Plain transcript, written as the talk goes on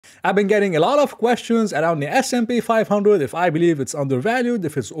I've been getting a lot of questions around the S&P 500, if I believe it's undervalued,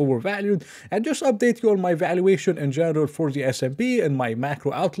 if it's overvalued, and just update you on my valuation in general for the S&P and my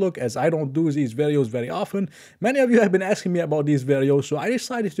macro outlook, as I don't do these videos very often. Many of you have been asking me about these videos, so I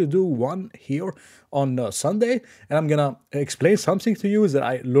decided to do one here on Sunday, and I'm gonna explain something to you that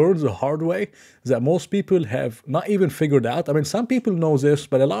I learned the hard way that most people have not even figured out. I mean, some people know this,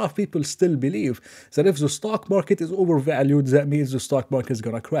 but a lot of people still believe that if the stock market is overvalued, that means the stock market is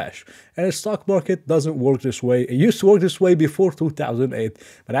gonna crash. And the stock market doesn't work this way. It used to work this way before 2008,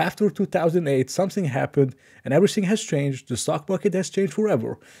 but after 2008, something happened and everything has changed. The stock market has changed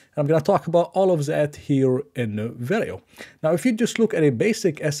forever. And I'm gonna talk about all of that here in the video. Now, if you just look at a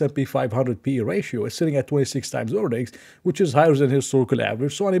basic S&P 500 PE ratio, it's sitting at 26 times earnings, which is higher than historical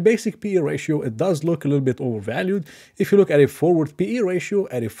average. So on a basic PE ratio, it does look a little bit overvalued. If you look at a forward PE ratio,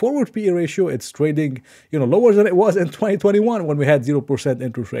 it's trading, lower than it was in 2021 when we had 0%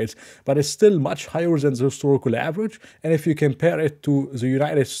 interest rates, but it's still much higher than the historical average. And if you compare it to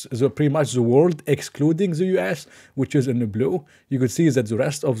pretty much the world, excluding the US, which is in the blue, you could see that the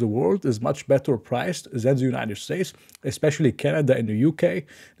rest of the world is much better priced than the United States, especially Canada and the UK.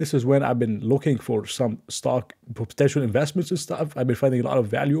 This is when I've been looking for some stock potential investments and stuff. I've been finding a lot of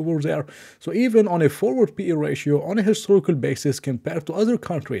value over there. So even on a forward PE ratio, on a historical basis compared to other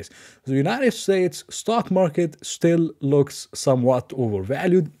countries, the United States stock market still looks somewhat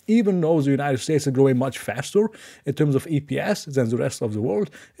overvalued, even though the United States is growing much faster in terms of EPS than the rest of the world.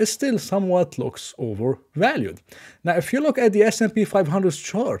 It still somewhat looks overvalued. Now, if you look at the S&P 500's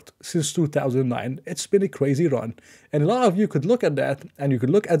chart since 2009, it's been a crazy run. And a lot of you could look at that and you could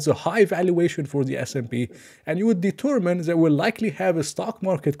look at the high valuation for the S&P and you would determine that we'll likely have a stock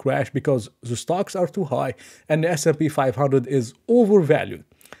market crash because the stocks are too high and the S&P 500 is overvalued.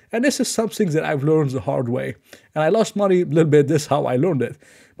 And this is something that I've learned the hard way. And I lost money a little bit. This is how I learned it.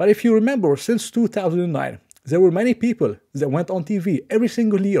 But if you remember, since 2009, there were many people that went on TV every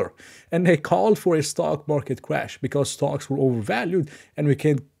single year and they called for a stock market crash because stocks were overvalued and we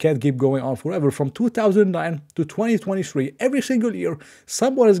can't keep going on forever. From 2009 to 2023, every single year,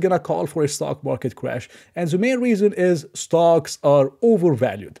 someone is going to call for a stock market crash. And the main reason is stocks are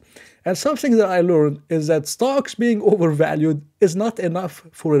overvalued. And something that I learned is that stocks being overvalued is not enough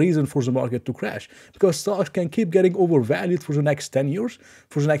for a reason for the market to crash, because stocks can keep getting overvalued for the next 10 years,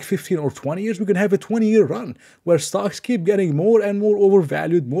 for the next 15 or 20 years. We can have a 20-year run where stocks keep getting more and more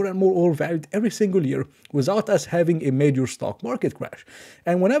overvalued every single year without us having a major stock market crash.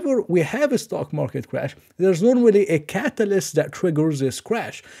 And whenever we have a stock market crash, there's normally a catalyst that triggers this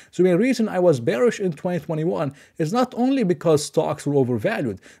crash. So the reason I was bearish in 2021 is not only because stocks were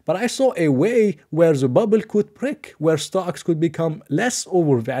overvalued, but I saw a way where the bubble could prick, where stocks could become less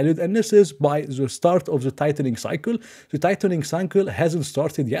overvalued, and this is by the start of the tightening cycle. The tightening cycle hasn't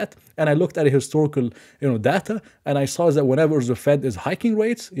started yet, and I looked at a historical data, and I saw that whenever the Fed is hiking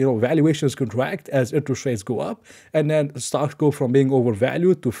rates, valuations contract as interest rates go up, and then stocks go from being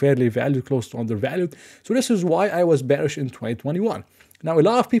overvalued to fairly valued, close to undervalued. So this is why I was bearish in 2021. Now, a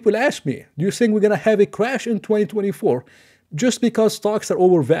lot of people ask me, do you think we're going to have a crash in 2024? Just because stocks are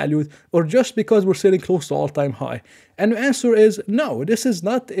overvalued or just because we're sitting close to all-time high? And the answer is no. This is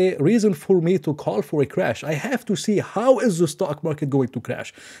not a reason for me to call for a crash. I have to see how is the stock market going to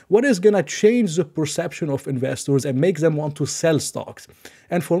crash. What is going to change the perception of investors and make them want to sell stocks?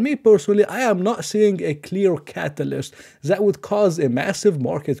 And for me personally, I am not seeing a clear catalyst that would cause a massive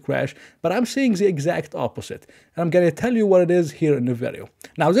market crash, but I'm seeing the exact opposite. And I'm going to tell you what it is here in the video.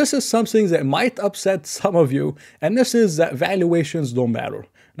 Now, this is something that might upset some of you, and this is that valuations don't matter.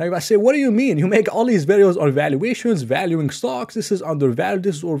 Now you might say, what do you mean? You make all these videos on valuations, valuing stocks, this is undervalued,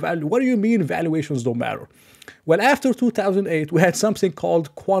 this is overvalued. What do you mean valuations don't matter? Well, after 2008, we had something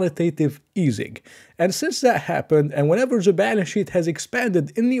called quantitative easing. And since that happened, and whenever the balance sheet has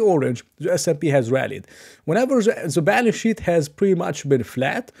expanded in the orange, the S&P has rallied. Whenever the balance sheet has pretty much been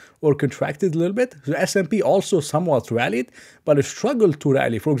flat or contracted a little bit, the S&P also somewhat rallied, but it struggled to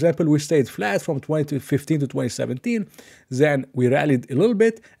rally. For example, we stayed flat from 2015 to 2017, then we rallied a little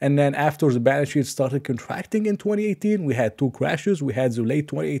bit, and then after the balance sheet started contracting in 2018, we had two crashes. We had the late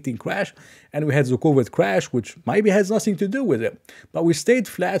 2018 crash, and we had the COVID crash, which maybe has nothing to do with it. But we stayed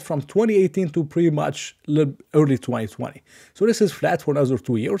flat from 2018 to pretty much early 2020. So this is flat for another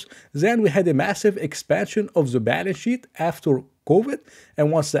 2 years. Then we had a massive expansion of the balance sheet after COVID,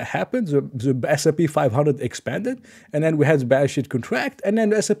 and once that happened, the S&P 500 expanded, and then we had the balance sheet contract, and then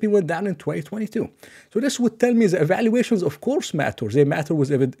the S&P went down in 2022. So this would tell me that valuations, of course, matter. They matter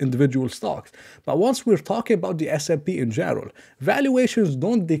with individual stocks. But once we're talking about the S&P in general, valuations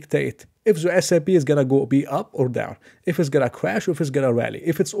don't dictate if the S&P is gonna go be up or down, if it's gonna crash or if it's gonna rally.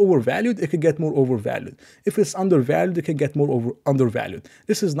 If it's overvalued, it can get more overvalued. If it's undervalued, it can get more undervalued.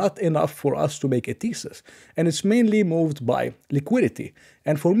 This is not enough for us to make a thesis. And it's mainly moved by liquidity.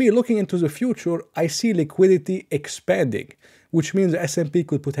 And for me, looking into the future, I see liquidity expanding, which means the S&P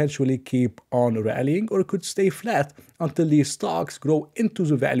could potentially keep on rallying or it could stay flat until these stocks grow into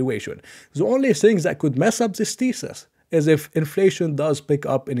the valuation. The only things that could mess up this thesis is if inflation does pick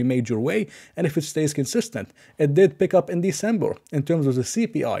up in a major way and if it stays consistent. It did pick up in December in terms of the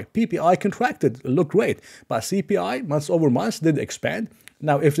CPI. PPI contracted, it looked great, but CPI months over months did expand.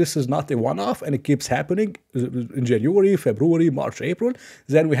 Now, if this is not a one-off and it keeps happening in January, February, March, April,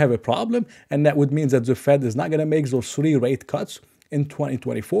 then we have a problem, and that would mean that the Fed is not going to make those 3 rate cuts in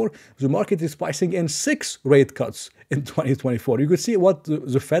 2024. The market is pricing in 6 rate cuts in 2024. You could see what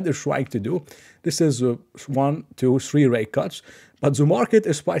the Fed is trying to do. This is 1, 2, 3 rate cuts, but the market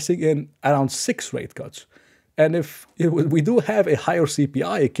is pricing in around 6 rate cuts. And if we do have a higher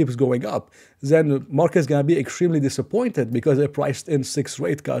CPI, it keeps going up, then the market is going to be extremely disappointed because they priced in 6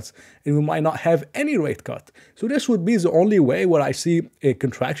 rate cuts and we might not have any rate cut. So this would be the only way where I see a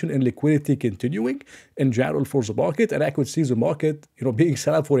contraction in liquidity continuing in general for the market, and I could see the market, being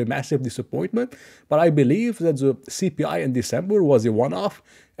set up for a massive disappointment. But I believe that the CPI in December was a one-off,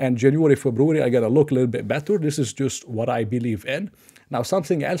 and January, February are going to look a little bit better. This is just what I believe in. Now,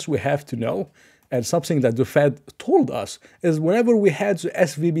 something else we have to know, and something that the Fed told us, is whenever we had the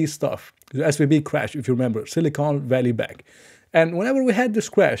SVB stuff, the SVB crash, if you remember, Silicon Valley Bank, and whenever we had this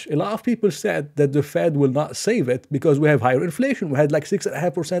crash, a lot of people said that the Fed will not save it because we have higher inflation. We had like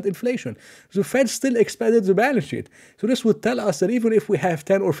 6.5% inflation. The Fed still expanded the balance sheet. So this would tell us that even if we have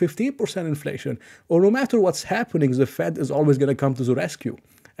 10 or 15% inflation, or no matter what's happening, the Fed is always going to come to the rescue.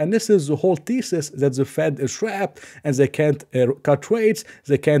 And this is the whole thesis, that the Fed is trapped and they can't cut rates,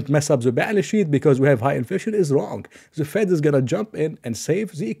 they can't mess up the balance sheet because we have high inflation, is wrong. The Fed is going to jump in and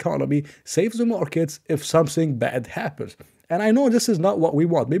save the economy, save the markets if something bad happens. And I know this is not what we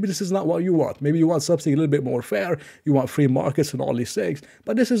want. Maybe this is not what you want. Maybe you want something a little bit more fair. You want free markets and all these things.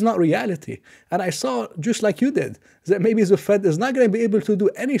 But this is not reality. And I saw, just like you did, that maybe the Fed is not going to be able to do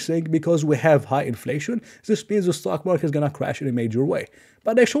anything because we have high inflation. This means the stock market is going to crash in a major way.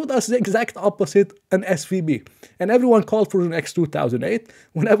 But they showed us the exact opposite in SVB. And everyone called for the next 2008.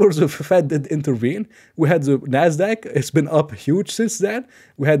 Whenever the Fed did intervene, we had the NASDAQ. It's been up huge since then.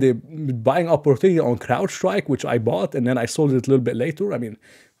 We had a buying opportunity on CrowdStrike, which I bought, and then I sold it a little bit later. I mean,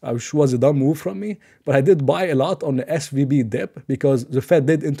 which was a dumb move from me. But I did buy a lot on the SVB dip because the Fed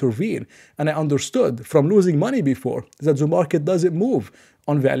did intervene. And I understood from losing money before that the market doesn't move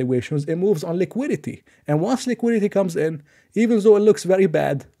on valuations, it moves on liquidity. And once liquidity comes in, even though it looks very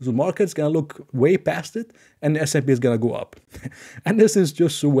bad, the market's going to look way past it and the S&P is going to go up. And this is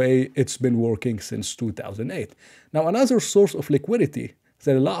just the way it's been working since 2008. Now, another source of liquidity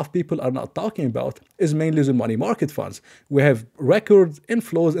that a lot of people are not talking about is mainly the money market funds. We have record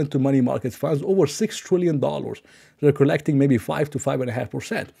inflows into money market funds, over $6 trillion. They're collecting maybe 5 to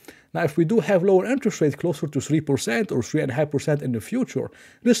 5.5%. Now, if we do have lower interest rates closer to 3% or 3.5% in the future,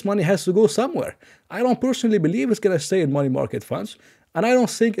 this money has to go somewhere. I don't personally believe it's going to stay in money market funds, and I don't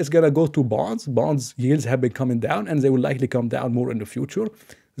think it's going to go to bonds. Bonds yields have been coming down, and they will likely come down more in the future.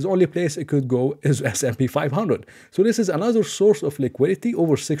 The only place it could go is S&P 500. So this is another source of liquidity,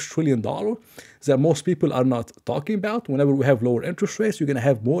 over $6 trillion, that most people are not talking about. Whenever we have lower interest rates, you're going to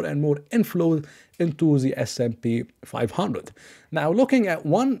have more and more inflow into the S&P 500. Now, looking at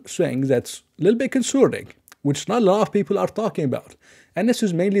one thing that's a little bit concerning, which not a lot of people are talking about, and this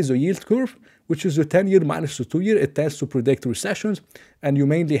is mainly the yield curve, which is the 10-year minus the 2-year. It tends to predict recessions, and you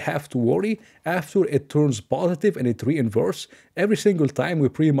mainly have to worry after it turns positive and it reinverts. Every single time we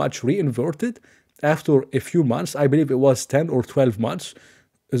pretty much reinverted after a few months. I believe it was 10 or 12 months.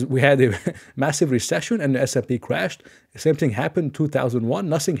 We had a massive recession and the S&P crashed. The same thing happened in 2001.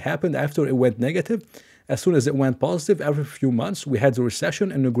 Nothing happened after it went negative. As soon as it went positive, every few months, we had the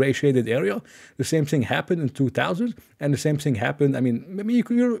recession in the gray shaded area. The same thing happened in 2000, and the same thing happened. I mean, maybe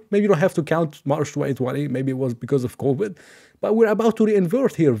you don't have to count March 2020. Maybe it was because of COVID. But we're about to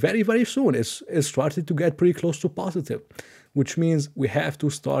reinvert here very, very soon. It's starting to get pretty close to positive, which means we have to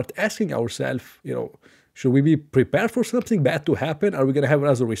start asking ourselves, should we be prepared for something bad to happen? Are we going to have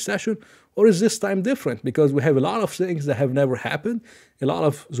another recession? Or is this time different? Because we have a lot of things that have never happened. A lot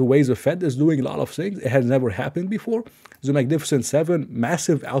of the ways the Fed is doing a lot of things, it has never happened before. The Magnificent Seven,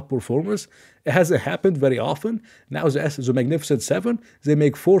 massive outperformance. It hasn't happened very often. Now the Magnificent Seven, they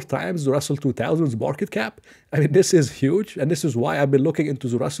make 4 times the Russell 2000's market cap. I mean, this is huge, and this is why I've been looking into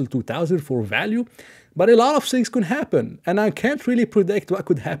the Russell 2000 for value. But a lot of things can happen, and I can't really predict what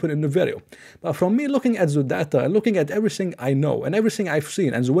could happen in the video. But from me looking at the data and looking at everything I know and everything I've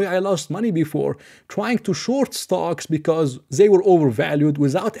seen and the way I lost money before trying to short stocks because they were overvalued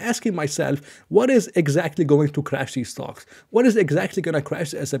without asking myself what is exactly going to crash these stocks, what is exactly going to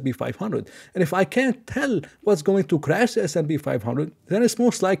crash the S&P 500. And if I can't tell what's going to crash the S&P 500, then it's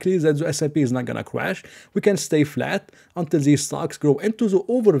most likely that the S&P is not going to crash. We can stay flat until these stocks grow into the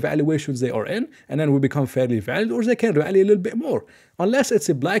overvaluations they are in, and then we become fairly valued, or they can rally a little bit more. Unless it's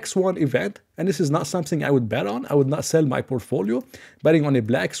a black swan event, and this is not something I would bet on. I would not sell my portfolio betting on a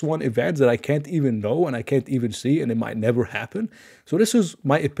black swan event that I can't even know and I can't even see, and it might never happen. So this is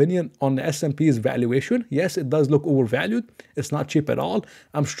my opinion on the S&P's valuation. Yes, it does look overvalued. It's not cheap at all.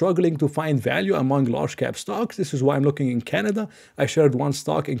 I'm struggling to find value among large cap stocks. This is why I'm looking in Canada. I shared one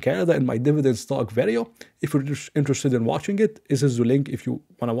stock in Canada in my dividend stock video. If you're interested in watching it, this is the link if you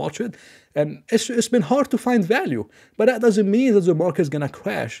want to watch it. And it's been hard to find value, but that doesn't mean that the market is going to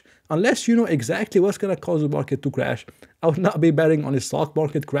crash. Unless you know exactly what's going to cause the market to crash, I would not be betting on a stock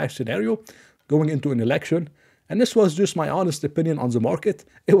market crash scenario going into an election. And this was just my honest opinion on the market.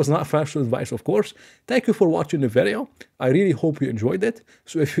 It was not financial advice, of course. Thank you for watching the video. I really hope you enjoyed it.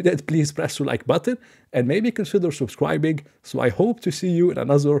 So if you did, please press the like button and maybe consider subscribing. So I hope to see you in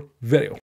another video.